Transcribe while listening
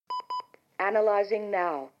Analyzing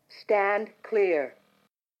now. Stand clear.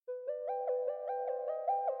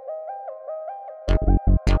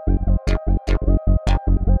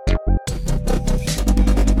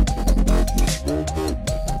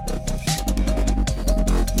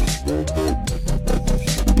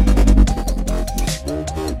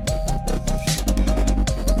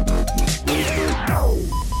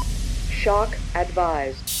 Shock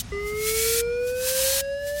advised.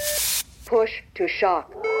 Push to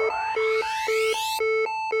shock.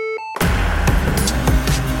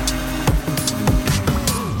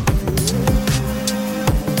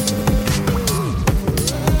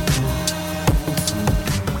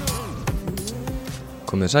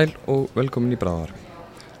 Komið sæl og velkomin í Bráðavarp.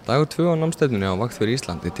 Dagur 2 á námstefnunni á vakt fyrir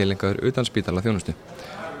Íslandi tilengaður utan spítala þjónustu.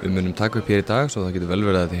 Við munum taka upp hér í dag svo það getur vel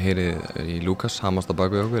verið að þið heyrið í Lukas hamast á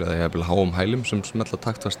bak við okkur eða jafnvel háum hælum sem smella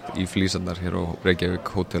taktfast í flísarnar hér á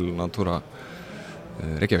Reykjavík Hotel Natura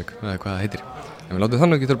Reykjavík, eða hvað það heitir. En við látum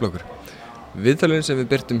þannig ekki trufla okkur. Viðtölin sem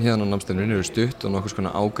við birtum hérna á námstefnunni eru stutt og nokkurs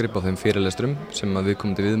konar ágrip á þeim fyrirlestrum sem að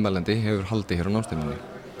viðkomandi viðmælandi hefur haldið hér á námstefnunni.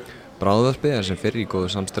 Bráðavarpið er sem fyrr í góðu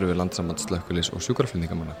samstarfi við Landssamband slökkviliðs og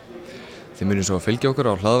sjúkraflutningamanna. Þið munið svo að fylgja okkur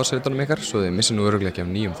á hlaðvarpsveitunum ykkar svo þið missi nú örugglega ekki af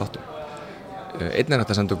nýjum þáttum. Einn hægt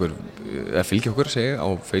að senda okkur, eða fylgja okkur segi á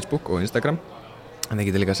Facebook og Instagram en þið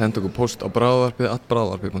getið líka að senda okkur post á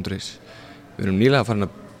bráðavarpið@bráðavarpið.is. Við erum nýlega farin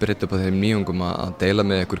að breyta upp á þeim nýjungum að deila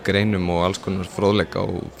með ykkur greinum og alls konar fróðleik á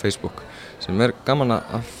Facebook sem er gaman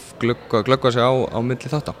að glöggva sig á milli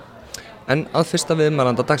þátta. En að fyrsta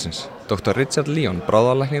viðmælanda dagsins, Dr. Richard Lyon,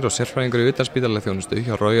 bráðalæknir og sérfræðingur í utanspítalalega þjónustu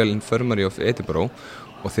hjá Royal Infirmary of Edinburgh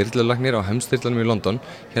og þyrlulæknir á heimsþyrlunum í London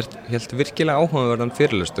hélt virkilega áhugaverðan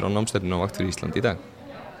fyrirlestur á námstefnunni á vakt fyrir Ísland í dag.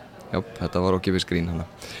 Já, þetta var ókeypis grín hana.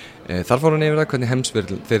 Þar fór hann yfir það hvernig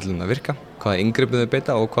heimsþyrluna virka, hvaða inngripum þau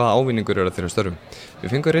beita og hvaða ávinningur eru að þeirra störfum.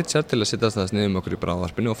 Við fengum Richard til að sittast aðeins niður með okkur í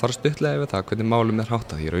bráðavarpinu og fara stuttlega yfir það hvernig málum er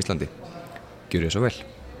háttað hér á Íslandi. Gjörið svo vel.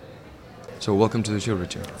 So welcome to the show,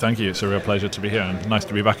 Richard. Thank you. It's a real pleasure to be here and nice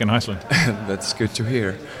to be back in Iceland. That's good to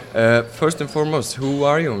hear. First and foremost, who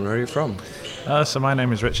are you and where are you from? So my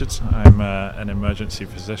name is Richard. I'm an emergency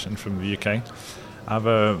physician from the UK. I have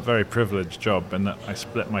a very privileged job in that I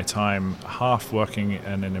split my time half working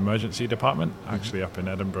in an emergency department, actually up in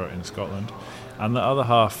Edinburgh in Scotland, and the other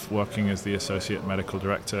half working as the Associate Medical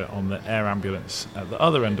Director on the air ambulance at the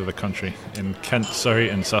other end of the country in Kent, Surrey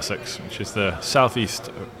and Sussex, which is the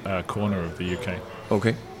southeast corner of the UK.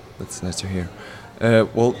 Okay, that's nice to hear.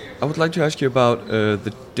 Well, I would like to ask you about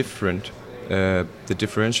the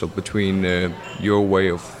differential between your way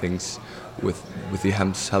of things with the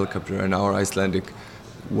HEMS helicopter and our Icelandic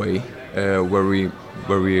way, where we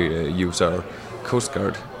use our Coast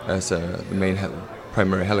Guard as the main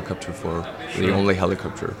primary helicopter for the only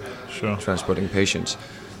helicopter transporting patients.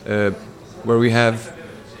 Where we have,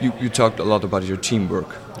 you talked a lot about your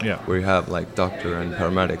teamwork, where you have like doctor and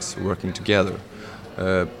paramedics working together.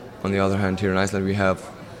 On the other hand, here in Iceland we have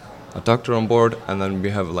a doctor on board and then we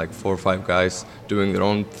have like 4 or 5 guys doing their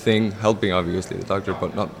own thing, helping obviously the doctor,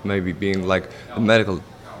 but not maybe being like the medical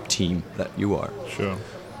team that you are. Sure.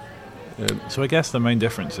 So I guess the main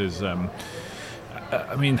difference is, I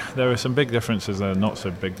mean, there are some big differences and not so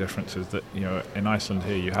big differences that, you know, in Iceland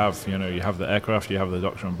here you have the aircraft, you have the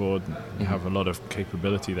doctor on board, you have a lot of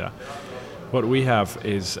capability there. What we have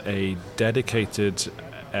is a dedicated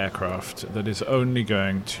aircraft that is only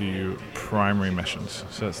going to primary missions.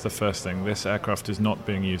 So that's the first thing. This aircraft is not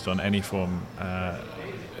being used on any form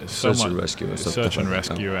search and rescue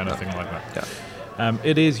or anything like that. Yeah.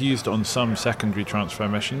 It is used on some secondary transfer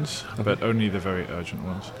missions, but only the very urgent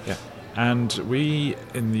ones. Yeah. And we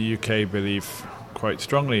in the UK believe quite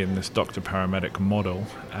strongly in this doctor-paramedic model,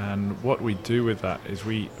 and what we do with that is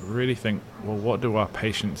we really think, well, what do our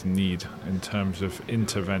patients need in terms of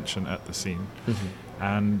intervention at the scene?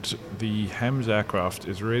 And the HEMS aircraft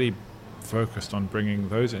is really focused on bringing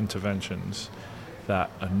those interventions that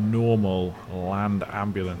a normal land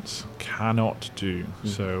ambulance cannot do.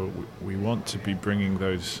 So we want to be bringing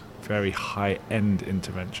those very high-end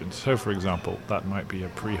interventions. So for example, that might be a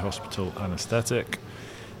pre-hospital anesthetic,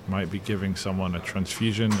 might be giving someone a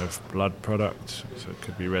transfusion of blood product, so it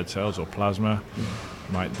could be red cells or plasma,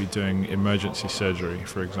 might be doing emergency surgery,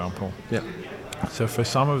 for example. Yeah. So for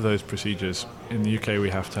some of those procedures, in the UK we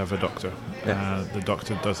have to have a doctor. The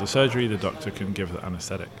doctor does the surgery, the doctor can give the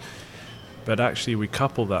anesthetic. But actually we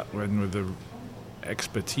couple that with the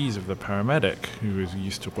expertise of the paramedic, who is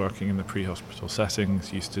used to working in the pre-hospital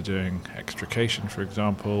settings, used to doing extrication, for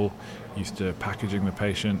example, used to packaging the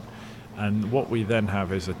patient. And what we then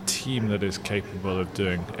have is a team that is capable of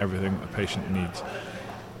doing everything the patient needs.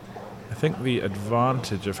 I think the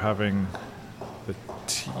advantage of having the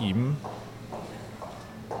team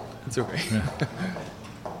It's okay.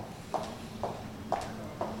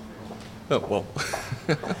 Oh, well.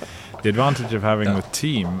 The advantage of having the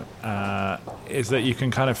team is that you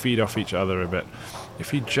can kind of feed off each other a bit.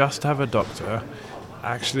 If you just have a doctor,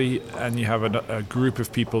 actually, and you have a group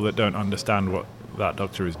of people that don't understand what that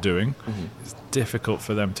doctor is doing, it's difficult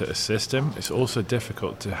for them to assist him. It's also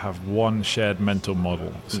difficult to have one shared mental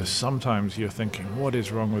model. So sometimes you're thinking, what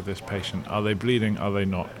is wrong with this patient? Are they bleeding? Are they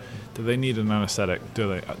not? Do they need an anesthetic?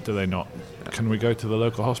 Do they not? Can we go to the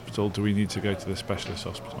local hospital? Do we need to go to the specialist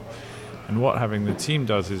hospital? And what having the team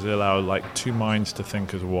does is allow like two minds to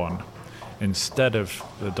think as one, instead of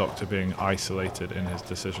the doctor being isolated in his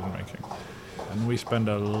decision making. And we spend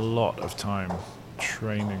a lot of time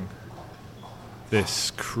training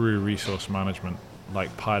this crew resource management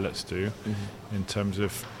like pilots do, in terms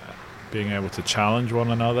of being able to challenge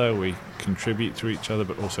one another. We contribute to each other,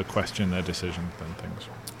 but also question their decisions and things.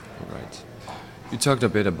 Right. You talked a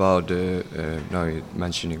bit about now you're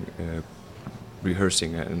mentioning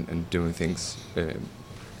rehearsing and doing things,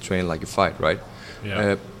 train like you fight, right?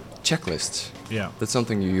 Yeah. Checklists. Yeah. That's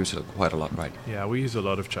something you use quite a lot, right? Yeah, we use a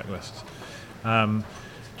lot of checklists.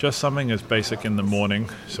 Just something as basic in the morning.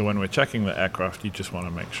 So when we're checking the aircraft, you just want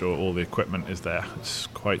to make sure all the equipment is there. It's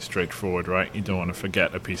quite straightforward, right? You don't want to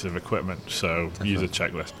forget a piece of equipment, so use a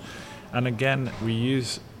checklist. And again, we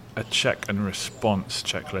use a check and response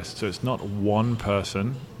checklist. So it's not one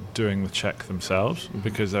person doing the check themselves,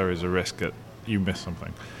 because there is a risk that you miss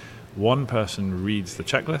something. One person reads the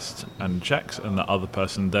checklist and checks, and the other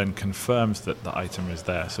person then confirms that the item is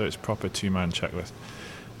there. So it's proper two-man checklist.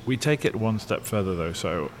 We take it one step further though.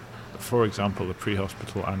 So, for example, the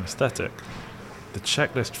pre-hospital anesthetic, the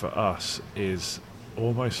checklist for us is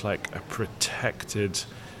almost like a protected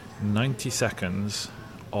 90 seconds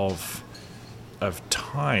of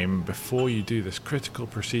time before you do this critical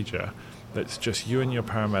procedure. That's just you and your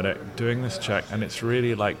paramedic doing this check, and it's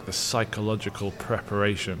really like the psychological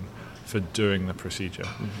preparation for doing the procedure.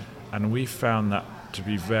 And we found that to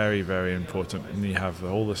be very, very important. And you have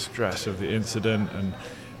all the stress of the incident and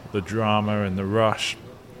the drama and the rush,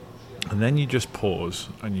 and then you just pause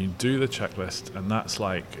and you do the checklist, and that's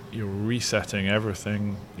like you're resetting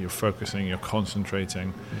everything, you're focusing, you're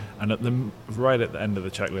concentrating, and right at the end of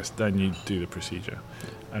the checklist, then you do the procedure.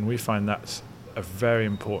 And we find that's very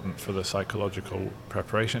important for the psychological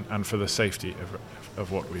preparation and for the safety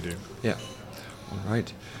of what we do. Yeah. All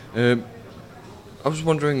right. I was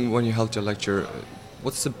wondering, when you held your lecture,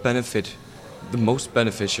 what's the most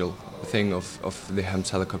beneficial thing of the HEMS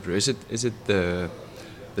helicopter? Is it the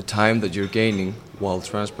time that you're gaining while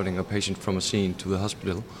transporting a patient from a scene to the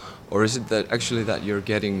hospital, or is it that you're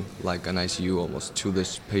getting like an ICU almost to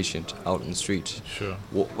this patient out in the street? Sure.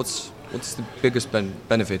 What's the biggest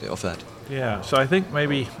benefit of that? Yeah, so I think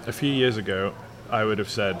maybe a few years ago I would have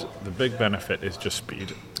said the big benefit is just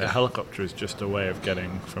speed. A helicopter is just a way of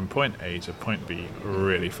getting from point A to point B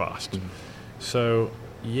really fast. So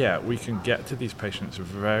yeah, we can get to these patients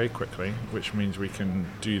very quickly, which means we can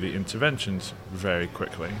do the interventions very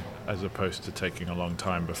quickly, as opposed to taking a long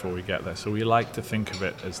time before we get there. So we like to think of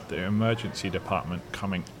it as the emergency department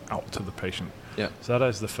coming out to the patient. Yeah. So that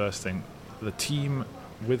is the first thing. The team,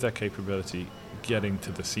 with their capability, getting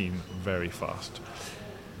to the scene very fast.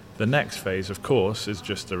 The next phase, of course, is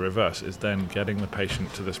just the reverse, is then getting the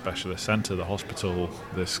patient to the specialist centre, the hospital,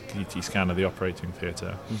 the CT scanner, the operating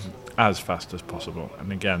theatre, as fast as possible.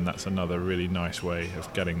 And again, that's another really nice way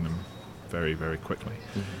of getting them very, very quickly.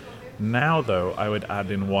 Now, though, I would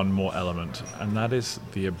add in one more element, and that is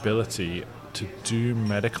the ability to do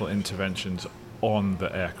medical interventions on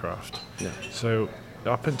the aircraft. Yeah. So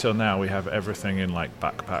up until now, we have everything in like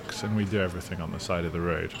backpacks, and we do everything on the side of the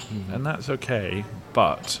road. And that's okay,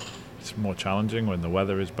 but it's more challenging when the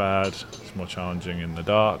weather is bad, it's more challenging in the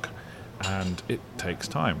dark, and it takes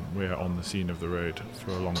time. We're on the scene of the road for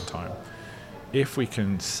a long time. If we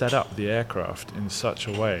can set up the aircraft in such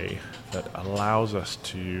a way that allows us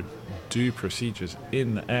to do procedures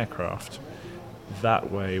in the aircraft,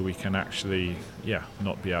 that way we can actually,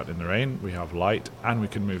 not be out in the rain, we have light, and we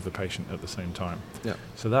can move the patient at the same time. Yeah.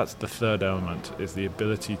 So that's the third element, is the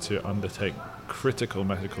ability to undertake critical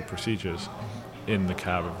medical procedures in the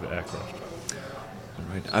cab of the aircraft.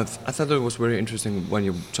 Right. I thought it was very interesting when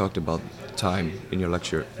you talked about time in your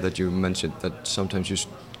lecture, that you mentioned that sometimes you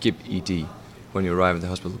skip ED when you arrive at the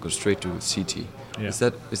hospital, go straight to CT. Yeah. Is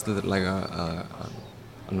that like a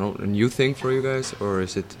new thing for you guys, or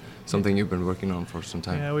is it something you've been working on for some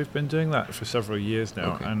time? Yeah, we've been doing that for several years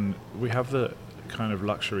now, and we have the kind of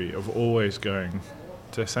luxury of always going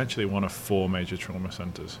to essentially one of 4 major trauma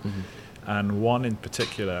centres. And one in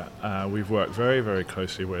particular we've worked very, very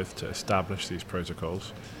closely with to establish these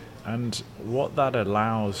protocols. And what that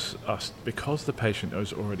allows us, because the patient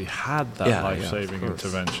has already had that life-saving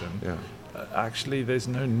intervention, actually there's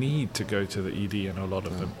no need to go to the ED in a lot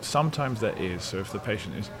of them. Sometimes there is, so if the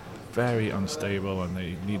patient is very unstable and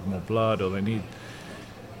they need more blood or they need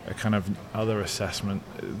a kind of other assessment,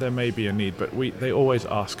 there may be a need, but they always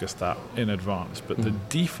ask us that in advance. But the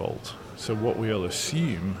default, so what we'll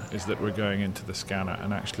assume is that we're going into the scanner,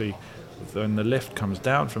 and actually when the lift comes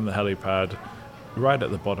down from the helipad, right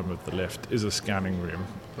at the bottom of the lift is a scanning room,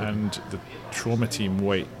 and the trauma team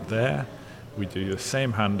wait there. We do the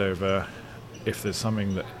same handover. If there's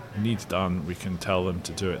something that needs done, we can tell them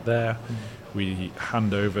to do it there. We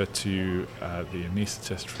hand over to the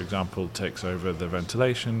anaesthetist, for example, takes over the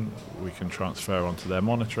ventilation. We can transfer onto their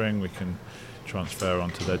monitoring. We can transfer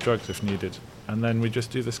onto their drugs if needed. And then we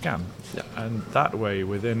just do the scan. Yeah. And that way,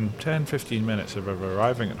 within 10, 15 minutes of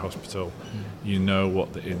arriving at hospital, you know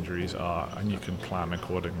what the injuries are and you can plan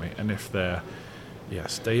accordingly. And if they're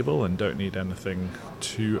stable and don't need anything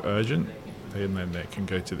too urgent, then they can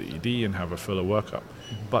go to the ED and have a fuller workup.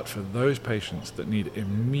 But for those patients that need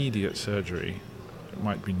immediate surgery, it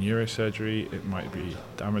might be neurosurgery, it might be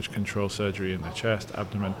damage control surgery in the chest,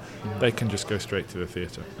 abdomen, they can just go straight to the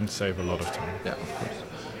theatre and save a lot of time. Yeah, of course.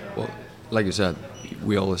 Well, like you said,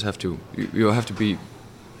 we always have to. You have to be.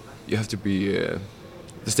 The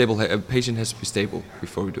stable. A patient has to be stable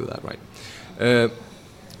before we do that, right?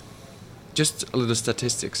 Just a little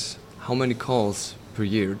statistics. How many calls per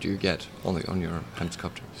year do you get on your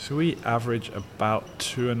Heimskopter? So we average about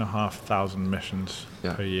 2,500 missions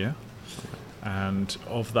per year, and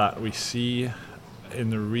of that we see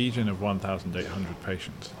in the region of 1,800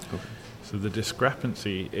 patients. Okay. So the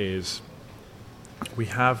discrepancy is, we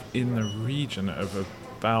have in the region of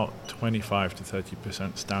about 25 to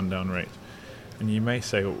 30% stand down rate. And you may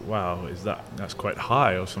say, wow, that's quite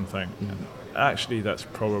high or something. Actually, that's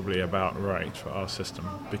probably about right for our system,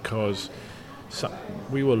 because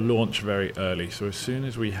we will launch very early. So as soon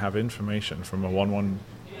as we have information from a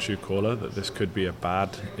 112 caller that this could be a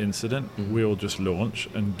bad incident, we'll just launch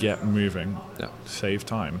and get moving, save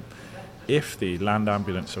time. If the land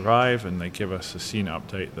ambulance arrive and they give us a scene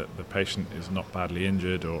update that the patient is not badly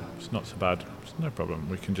injured or it's not so bad, it's no problem.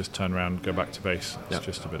 We can just turn around and go back to base. It's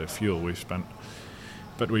just a bit of fuel we've spent.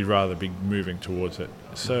 But we'd rather be moving towards it.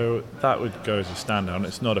 So that would go as a stand down.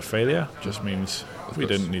 It's not a failure, just means we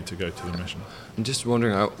didn't need to go to the mission. I'm just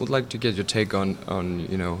wondering, I would like to get your take on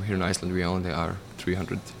here in Iceland we only are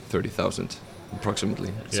 330,000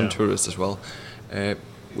 approximately, some tourists as well.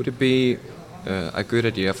 Would it be a good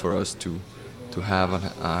idea for us to have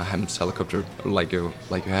a HEMS helicopter like you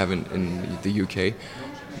have in the UK?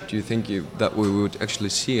 Do you think that we would actually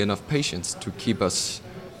see enough patients to keep us,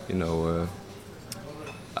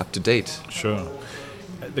 up to date? Sure.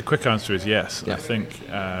 The quick answer is yes. I think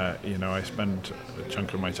I spend a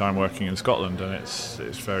chunk of my time working in Scotland, and it's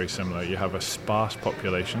very similar. You have a sparse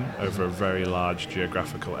population over a very large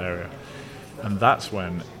geographical area, and that's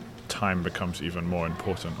when time becomes even more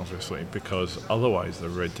important, obviously, because otherwise the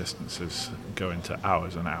road distances go into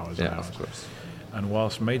hours and hours and hours. Of course. And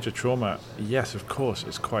whilst major trauma, yes, of course,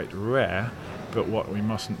 it's quite rare, but what we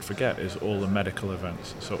mustn't forget is all the medical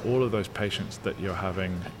events. So all of those patients that you're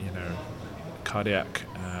having, cardiac,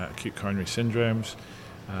 acute coronary syndromes,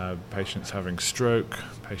 patients having stroke,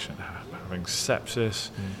 patient having sepsis,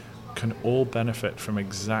 can all benefit from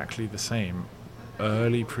exactly the same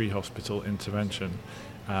early pre-hospital intervention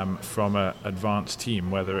from an advanced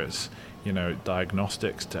team, whether it's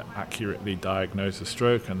diagnostics to accurately diagnose a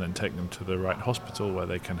stroke and then take them to the right hospital where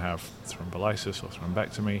they can have thrombolysis or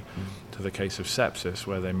thrombectomy, to the case of sepsis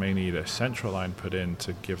where they may need a central line put in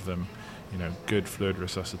to give them good fluid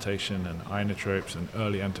resuscitation and inotropes and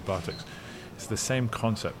early antibiotics. It's the same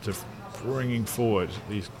concept of bringing forward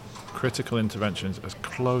these critical interventions as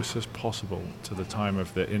close as possible to the time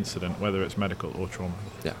of the incident, whether it's medical or trauma.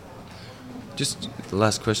 Yeah. Just the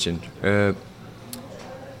last question.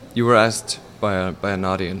 You were asked by the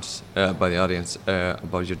audience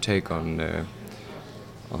about your take on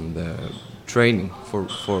the training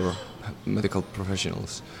for medical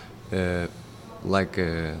professionals, like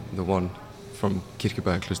the one from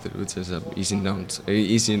Kirkjubæjarklaustur, which is an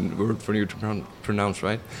easy word for you to pronounce,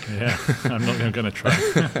 right? Yeah, I'm not going to try.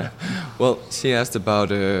 Well, she asked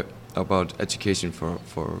about education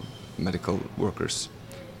for medical workers.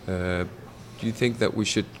 Do you think that we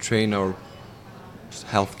should train our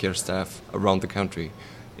healthcare staff around the country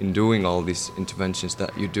in doing all these interventions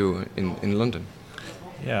that you do in London?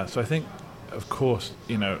 Yeah, so I think, of course,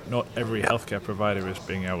 not every healthcare provider is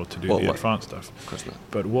being able to do the advanced stuff. Of course not.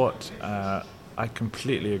 But what I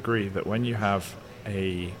completely agree that when you have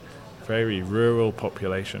a very rural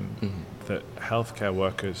population, that healthcare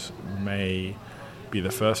workers may be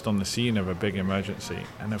the first on the scene of a big emergency,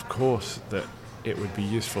 and of course that it would be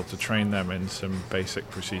useful to train them in some basic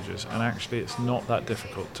procedures. And actually it's not that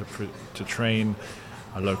difficult to train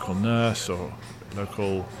a local nurse or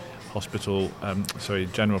local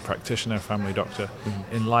general practitioner, family doctor,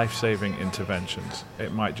 in life-saving interventions.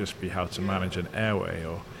 It might just be how to manage an airway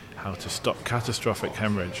or how to stop catastrophic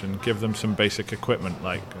hemorrhage, and give them some basic equipment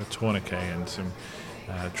like a tourniquet and some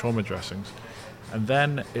trauma dressings. And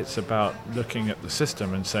then it's about looking at the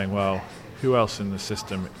system and saying, well, who else in the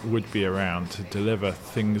system would be around to deliver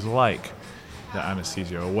things like the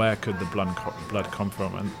anesthesia, or where could the blood come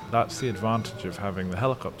from? And that's the advantage of having the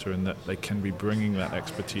helicopter, in that they can be bringing that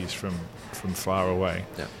expertise from far away.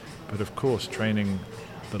 Yeah. But of course, training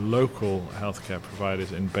the local healthcare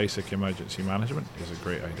providers in basic emergency management is a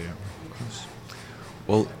great idea. Of course.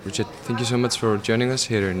 Well, Richard, thank you so much for joining us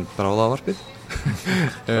here in Bráðavarpið.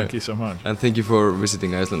 Thank you so much. And thank you for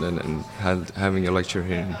visiting Iceland and having a lecture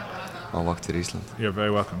here on Vakt fyrir Ísland. You're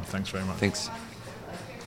very welcome. Thanks very much. Thanks.